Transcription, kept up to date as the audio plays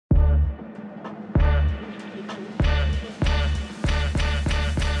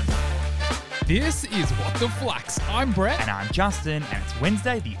This is What the Flux. I'm Brett. And I'm Justin, and it's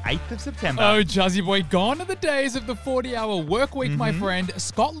Wednesday, the 8th of September. Oh, Juzzy boy, gone are the days of the 40-hour work week, my friend.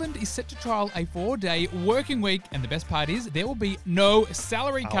 Scotland is set to trial a 4-day working week, and the best part is there will be no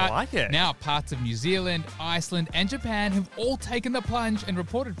salary cut. I like it. Now, parts of New Zealand, Iceland, and Japan have all taken the plunge and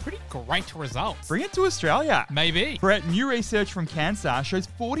reported pretty great results. Bring it to Australia. Maybe. Brett, new research from Canstar shows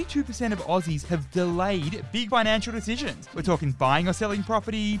 42% of Aussies have delayed big financial decisions. We're talking buying or selling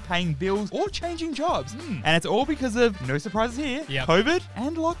property, paying bills, or changing jobs. And it's all because of, no surprises here, COVID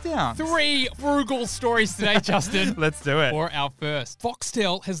and lockdown. 3 frugal stories today, Justin. Let's do it. For our first,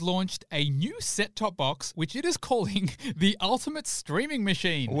 Foxtel has launched a new set-top box, which it is calling the ultimate streaming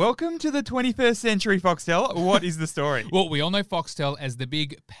machine. Welcome to the 21st century, Foxtel. What is the story? Well, we all know Foxtel as the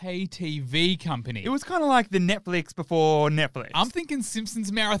big pay TV company. It was kind of like the Netflix before Netflix. I'm thinking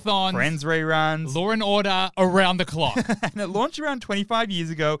Simpsons marathons, Friends reruns, Law and Order around the clock. and it launched around 25 years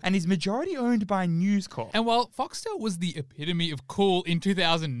ago and is majority owned by News Corp. And while Foxtel was the epitome of cool in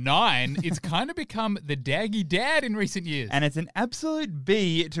 2009, it's kind of become the daggy dad in recent years. And it's an absolute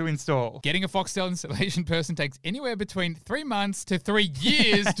B to install. Getting a Foxtel installation person takes anywhere between 3 months to 3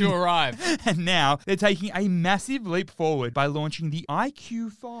 years to arrive. And now they're taking a massive leap forward by launching the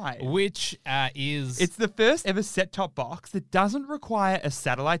iQ5. Which is... It's the first ever set-top box that doesn't require a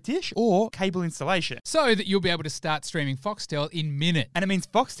satellite dish or cable installation. so that you'll be able to start streaming Foxtel in minutes. And it means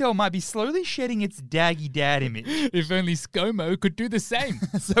Foxtel might be slowly shedding its daggy dad image. If only ScoMo could do the same.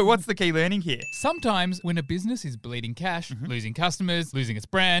 So what's the key learning here? Sometimes when a business is bleeding cash, losing customers, losing its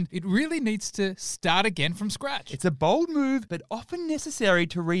brand, it really needs to start again from scratch. It's a bold move, but often necessary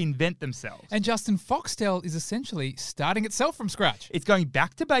to reinvent themselves. And Justin, Foxtel is essentially starting itself from scratch. It's going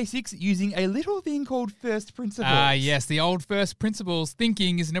back to basics using a little thing called first principles. Yes, the old first principles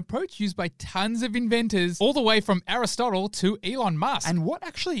thinking is an approach used by tons of inventors, all the way from Aristotle to Elon Musk. And what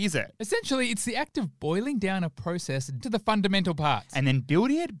actually is it? Essentially, it's the act of boiling down a process to the fundamental parts. And then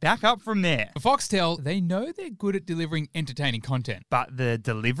building it back up from there. For Foxtel, they know they're good at delivering entertaining content, But the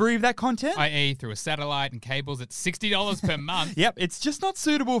delivery of that content? i.e. through a satellite and cables at $60 per month. Yep, it's just not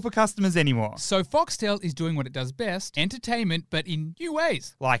suitable for customers anymore. So Foxtel is doing what it does best, entertainment, but in new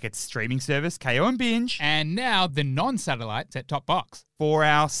ways. Like its streaming service, KO and Binge. And now the non-satellite set-top box. For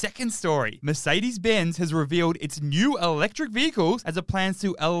our second story, Mercedes-Benz has revealed its new electric vehicles as it plans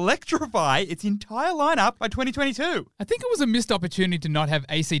to electrify its entire lineup by 2022. I think it was a missed opportunity to not have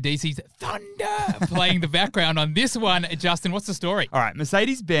AC/DC's Thunder playing the background on this one. Justin, what's the story? All right,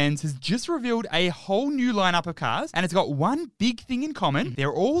 Mercedes-Benz has just revealed a whole new lineup of cars, and it's got one big thing in common.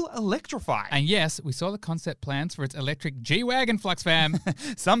 They're all electrified. And yes, we saw the concept plans for its electric G-Wagon, Flux fam.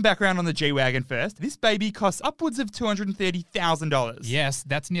 Some background on the G-Wagon first. This baby costs upwards of $230,000. Yes,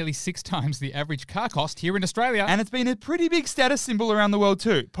 that's nearly 6 times the average car cost here in Australia. And it's been a pretty big status symbol around the world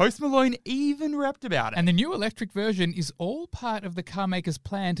too. Post Malone even rapped about it. And the new electric version is all part of the car maker's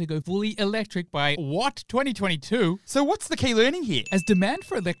plan to go fully electric by, 2022? So what's the key learning here? As demand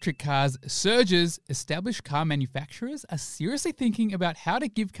for electric cars surges, established car manufacturers are seriously thinking about how to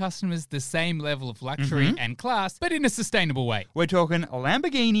give customers the same level of luxury and class, but in a sustainable way. We're talking a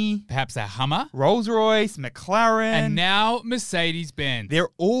Lamborghini, Perhaps a Hummer, Rolls-Royce, McLaren. and now Mercedes-Benz. They're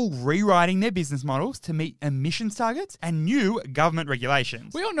all rewriting their business models to meet emissions targets and new government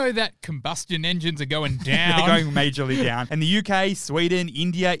regulations. We all know that combustion engines are going down. They're going majorly down. And the UK, Sweden,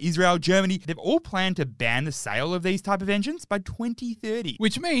 India, Israel, Germany, they've all planned to ban the sale of these type of engines by 2030.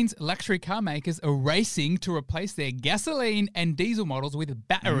 Which means luxury car makers are racing to replace their gasoline and diesel models with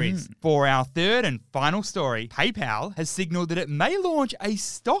batteries. For our third and final story, PayPal has signaled that it may launch a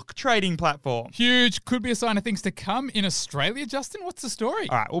stock trading platform. Huge. Could be a sign of things to come in Australia, Justin. What's the story?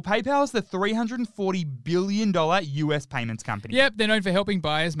 All right, well, PayPal is the $340 billion US payments company. Yep, they're known for helping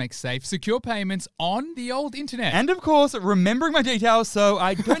buyers make safe, secure payments on the old internet. And of course, remembering my details so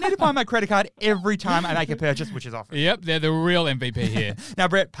I don't need to buy my credit card every time I make a purchase, which is often. Yep, they're the real MVP here. Now,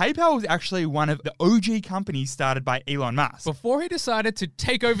 Brett, PayPal was actually one of the OG companies started by Elon Musk. Before he decided to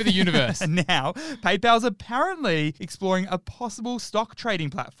take over the universe. And now, PayPal's apparently exploring a possible stock trading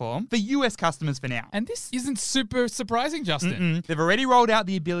platform for US customers for now. And this isn't super surprising, Justin. They've already rolled out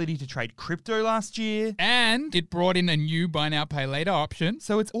the ability to trade crypto last year. And it brought in a new buy now, pay later option.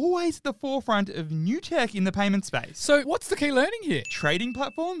 So it's always at the forefront of new tech in the payment space. So what's the key learning here? Trading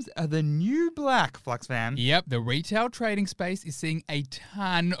platforms are the new black, Flux fam. Yep, the retail trading space is seeing a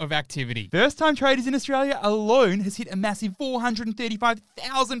ton of activity. First-time traders in Australia alone has hit a massive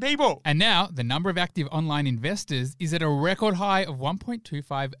 435,000 people. And now, the number of active online investors is at a record high of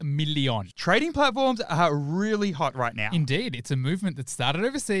 1.25 million. Trading platforms are really hot right now. Indeed, it's a movement that started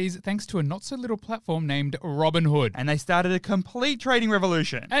overseas thanks to a not-so-little platform named Robinhood. And they started a complete trading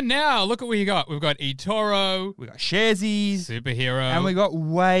revolution. And now, look at what you got. We've got eToro, We got Sharesies, Superhero, and we got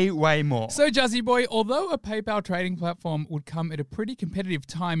way more. So, Juzzy Boy, although a PayPal trading platform would come at a pretty competitive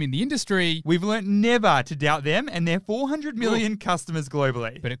time in the industry, we've learnt never to doubt them and their 400 million customers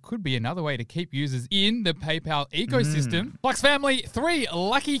globally. but it could be another way to keep users in the PayPal ecosystem. Flux family, 3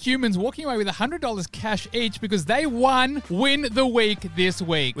 lucky humans walking away with $100 cash each because they won Win the Week this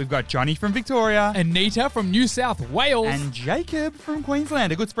week. We've got Johnny from Victoria. Anita from New South Wales. And Jacob from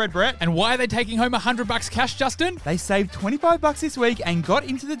Queensland. A good spread, Brett. And why are they taking home $100 cash, Justin? They saved $25 this week and got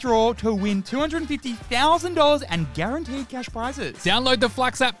into the draw to win $250,000 and guaranteed cash prizes. Download the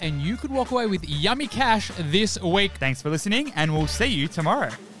Flux app and you could walk away with yummy cash this week. Thanks for listening, and we'll see you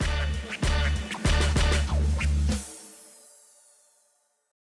tomorrow.